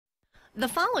The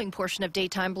following portion of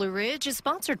Daytime Blue Ridge is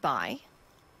sponsored by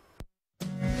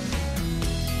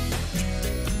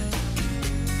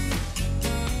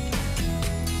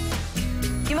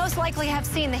You most likely have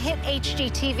seen the hit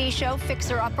HGTV show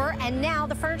Fixer Upper, and now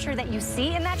the furniture that you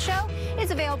see in that show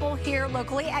is available here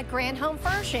locally at Grand Home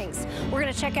Furnishings. We're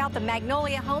going to check out the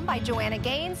Magnolia home by Johanna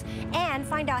Gaines and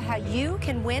find out how you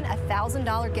can win a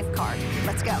 $1,000 gift card.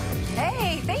 Let's go.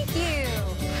 Hey, thank you.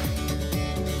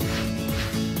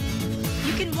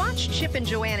 You can watch Chip and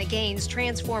Johanna Gaines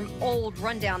transform old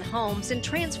rundown homes and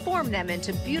transform them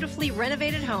into beautifully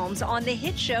renovated homes on the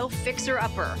hit show Fixer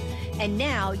Upper. And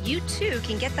now you too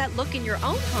can get that look in your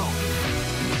own home.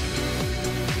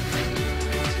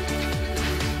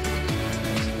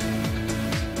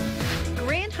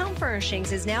 Grand Home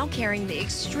Furnishings is now carrying the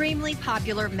extremely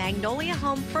popular Magnolia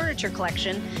Home Furniture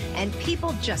Collection, and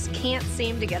people just can't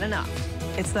seem to get enough.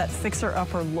 It's that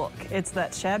fixer-upper look. It's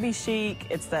that shabby chic,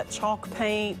 it's that chalk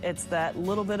paint, it's that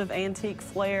little bit of antique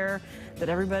flair that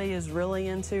everybody is really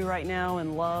into right now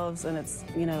and loves, and it's,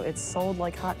 you know, it's sold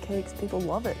like hotcakes. People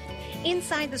love it.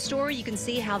 Inside the store, you can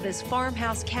see how this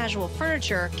farmhouse casual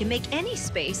furniture can make any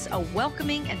space a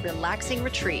welcoming and relaxing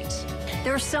retreat.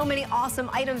 There are so many awesome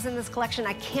items in this collection.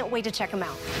 I can't wait to check them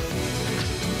out.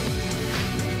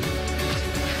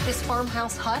 This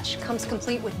farmhouse hutch comes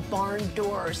complete with barn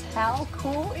doors. How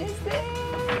cool is this?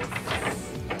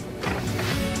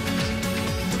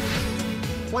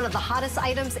 One of the hottest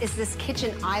items is this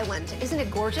kitchen island. Isn't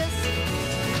it gorgeous?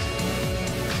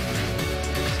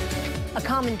 A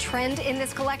common trend in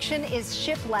this collection is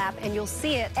shiplap, and you'll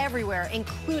see it everywhere,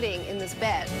 including in this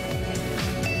bed.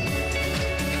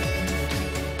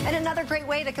 And another great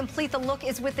way to complete the look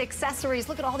is with accessories.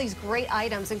 Look at all these great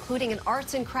items, including an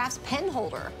arts and crafts pen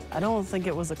holder. I don't think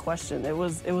it was a question. It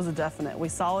was a definite. We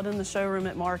saw it in the showroom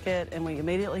at Market, and we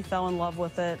immediately fell in love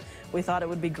with it. We thought it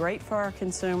would be great for our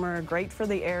consumer, great for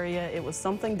the area. It was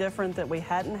something different that we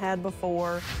hadn't had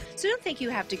before. So don't think you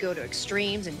have to go to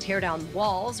extremes and tear down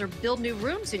walls or build new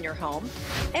rooms in your home.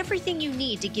 Everything you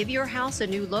need to give your house a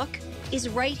new look is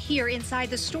right here inside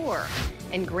the store.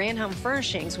 And Grand Home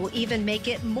Furnishings will even make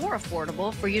it more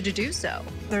affordable for you to do so.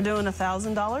 They're doing a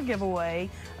 $1,000 giveaway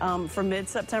from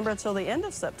mid-September till the end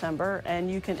of September, and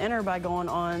you can enter by going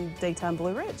on Daytime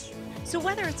Blue Ridge. So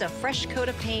whether it's a fresh coat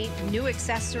of paint, new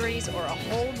accessories, or a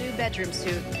whole new bedroom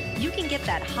suite, you can get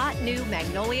that hot new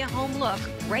Magnolia home look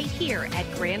right here at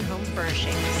Grand Home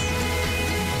Furnishings.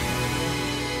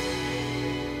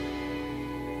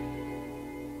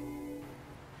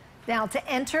 Now, to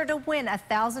enter to win a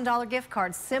 $1,000 gift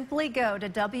card, simply go to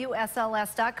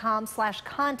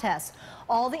WSLS.com/contest.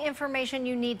 All the information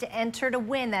you need to enter to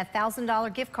win that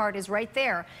 $1,000 gift card is right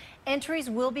there. Entries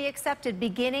will be accepted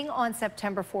beginning on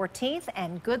September 14th,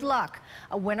 and good luck.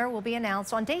 A winner will be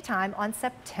announced on Daytime on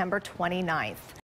September 29th.